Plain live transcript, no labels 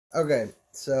Okay,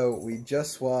 so we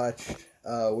just watched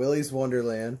Willy's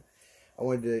Wonderland. I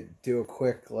wanted to do a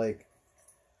quick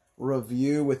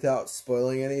review without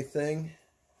spoiling anything.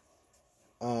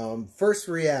 First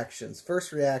reactions.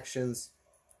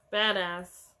 Badass.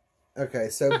 Okay,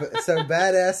 so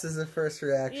badass is the first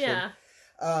reaction. Yeah.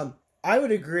 I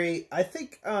would agree. I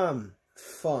think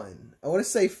fun. I want to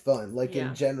say fun.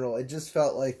 In general, it just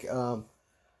felt like an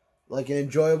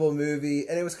enjoyable movie,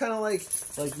 and it was kind of like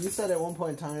you said at one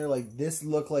point in time, you're like, this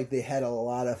looked like they had a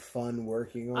lot of fun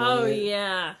working on it. Oh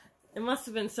yeah, it must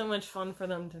have been so much fun for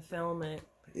them to film it.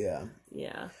 Yeah.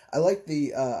 Yeah. I like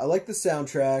the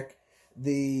soundtrack.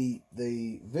 The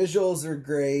visuals are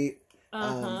great.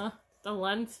 The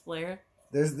lens flare.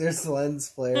 There's the lens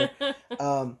flare.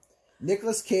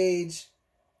 Nicolas Cage.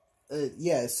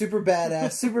 Super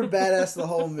badass the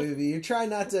whole movie. You try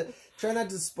not to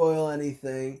spoil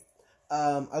anything.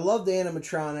 I love the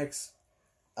animatronics.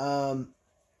 I'm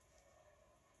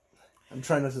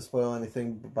trying not to spoil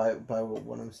anything by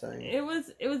what I'm saying. It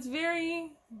was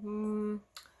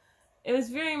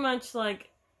very much like,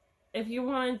 if you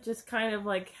want to just kind of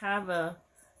have a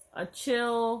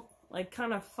chill,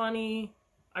 kind of funny,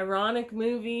 ironic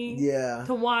movie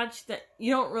to watch that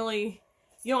you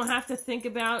don't have to think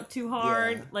about too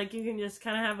hard. Yeah. You can just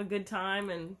kind of have a good time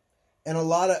and a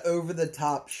lot of over the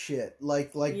top shit,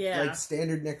 like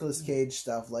standard Nicolas Cage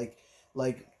stuff, a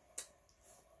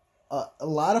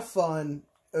lot of fun,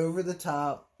 over the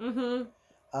top. Mm-hmm.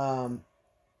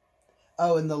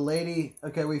 Oh, and the lady.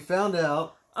 Okay, we found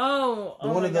out.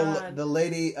 The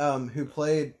lady who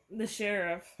played the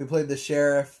sheriff.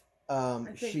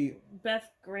 Beth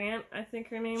Grant, I think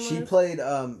her name was.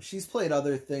 She's played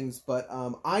other things, but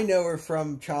I know her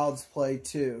from Child's Play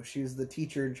 2. She's the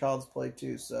teacher in Child's Play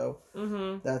 2, so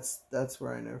that's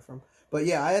where I know her from. But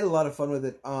yeah, I had a lot of fun with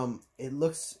it. It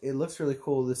looks really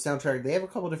cool. The soundtrack, they have a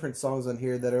couple different songs on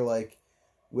here that are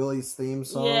Willy's theme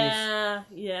songs.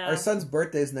 Yeah. Our son's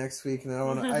birthday's next week, and I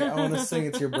want to sing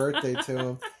 "It's Your Birthday" to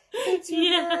him. It's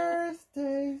your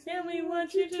birthday, and we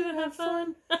want you to have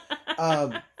fun.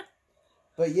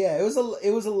 But yeah, it was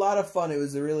a lot of fun. It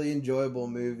was a really enjoyable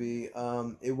movie.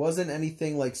 It wasn't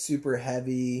anything super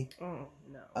heavy. Oh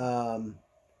no.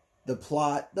 The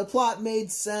plot made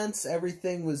sense.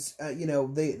 Everything was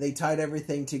they tied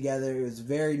everything together. It was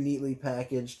very neatly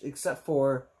packaged, except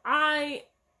for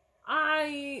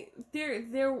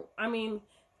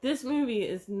this movie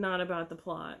is not about the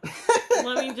plot.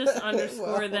 Let me just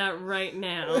underscore that right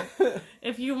now.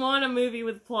 If you want a movie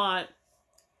with plot,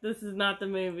 this is not the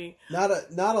movie. Not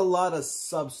a lot of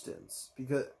substance,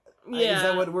 because is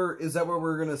that what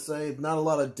we're gonna say? Not a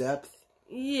lot of depth.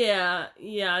 Yeah,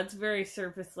 it's very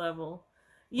surface level.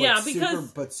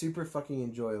 But super fucking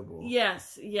enjoyable.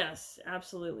 Yes,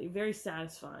 absolutely, very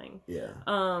satisfying. Yeah.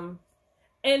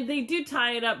 And they do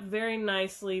tie it up very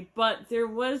nicely, but there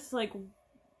was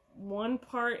one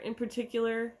part in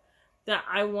particular that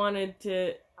I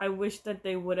wish that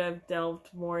they would have delved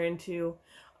more into.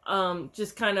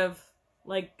 Just kind of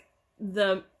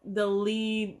the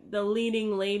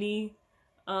leading lady.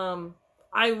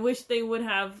 I wish they would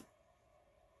have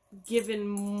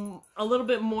given a little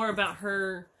bit more about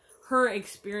her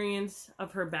experience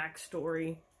of her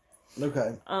backstory.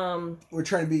 Okay. We're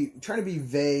trying to be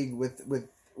vague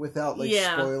without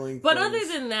spoiling. But things.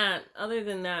 other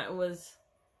than that, it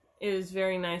was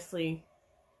very nicely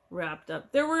wrapped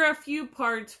up. There were a few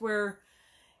parts where,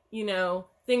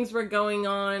 things were going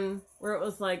on where it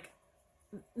was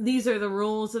these are the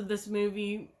rules of this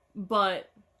movie, but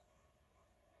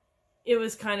it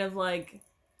was kind of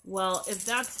well, if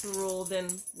that's the rule, then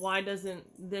why doesn't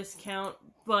this count?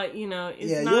 But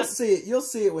it's not, you'll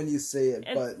see it when you see it.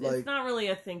 But it's not really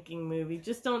a thinking movie.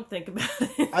 Just don't think about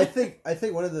it. I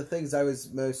think one of the things I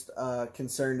was most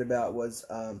concerned about was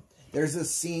there's a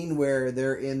scene where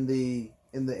they're in the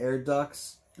air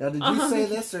ducts. Now, did you say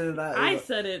this or did I? I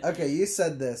said it. Okay, you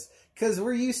said this because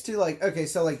we're used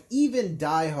to even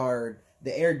Die Hard,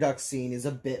 the air duct scene is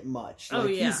a bit much.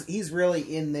 He's really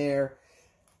in there.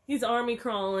 He's army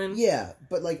crawling. Yeah,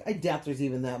 but I doubt there's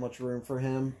even that much room for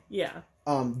him. Yeah.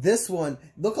 This one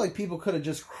looked like people could have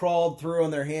just crawled through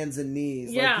on their hands and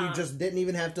knees. Yeah. You just didn't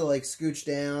even have to scooch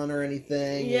down or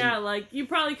anything. Yeah, you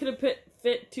probably could have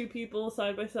fit two people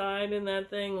side by side in that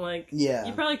thing.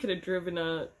 You probably could have driven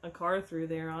a car through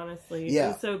there, honestly. Yeah. It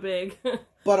was so big.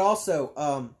 But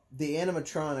also, the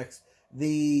animatronics,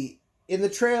 in the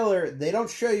trailer, they don't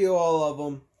show you all of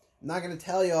them. I'm not going to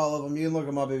tell you all of them. You can look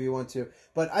them up if you want to.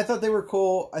 But I thought they were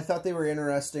cool. I thought they were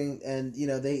interesting. And,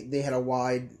 they had a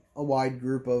wide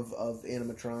group of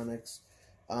animatronics.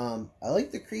 I like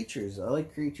the creatures.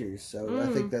 So I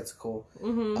think that's cool.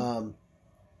 Mm-hmm.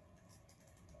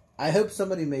 I hope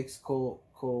somebody makes cool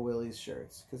Willy's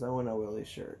shirts because I want a Willy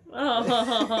shirt.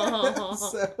 Oh.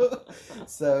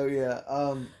 so yeah.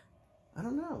 I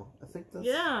don't know. I think that's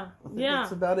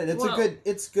that's about it.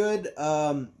 It's good.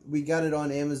 We got it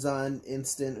on Amazon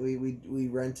Instant. We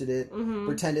rented it,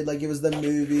 pretended like it was the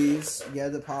movies. You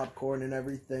had the popcorn and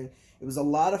everything. It was a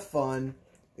lot of fun.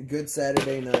 A good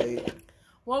Saturday night.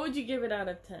 What would you give it out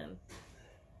of 10?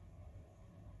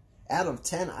 Out of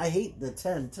 10? I hate the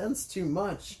 10. 10's too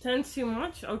much. 10's too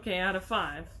much? Okay, out of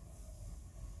 5.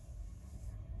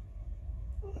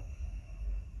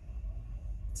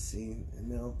 See,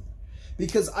 no.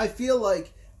 Because I feel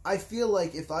like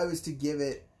if I was to give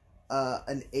it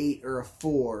an 8 or a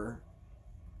 4,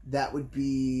 that would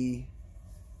be,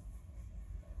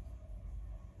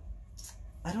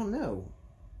 I don't know.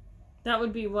 That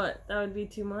would be what? That would be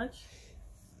too much?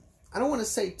 I don't want to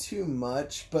say too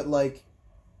much, but like,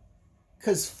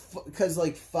 cause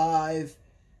like 5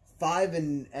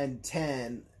 and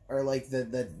 10 are like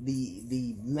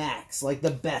the max, like the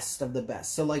best of the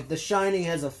best. So like The Shining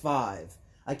has a 5.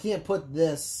 I can't put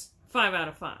this 5 out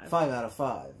of 5. 5 out of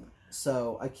 5.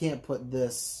 So I can't put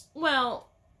this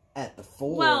at the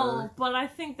 4. Well, but I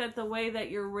think that the way that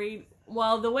you're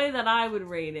the way that I would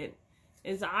rate it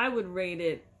is I would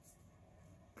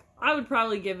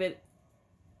probably give it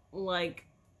like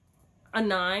a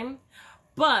 9.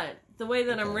 But the way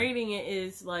that I'm rating it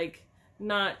is like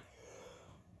not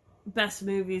best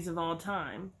movies of all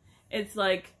time. It's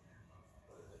like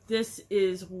this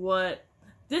is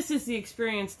the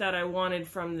experience that I wanted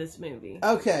from this movie.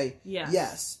 Okay.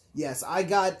 Yes. Yes. I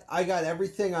got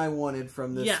everything I wanted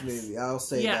from this movie. I'll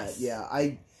say that. Yeah.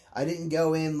 I didn't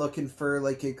go in looking for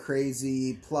like a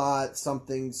crazy plot,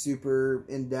 something super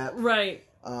in depth. Right.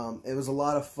 It was a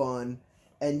lot of fun.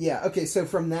 And yeah, okay, so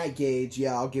from that gauge,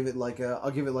 yeah, I'll give it like a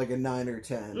 9 or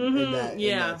 10 in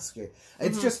that scale.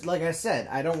 It's just like I said,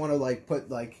 I don't want to like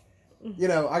put like, you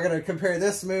know, I'm gonna compare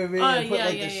this movie and put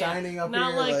like The Shining up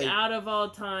not here. Not like out of all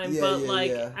time, but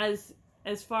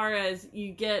as far as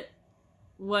you get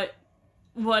what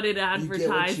it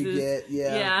advertises. You get what you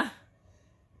get, yeah.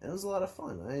 It was a lot of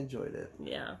fun. I enjoyed it.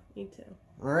 Yeah, me too.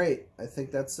 All right, I think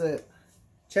that's it.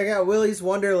 Check out Willy's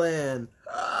Wonderland.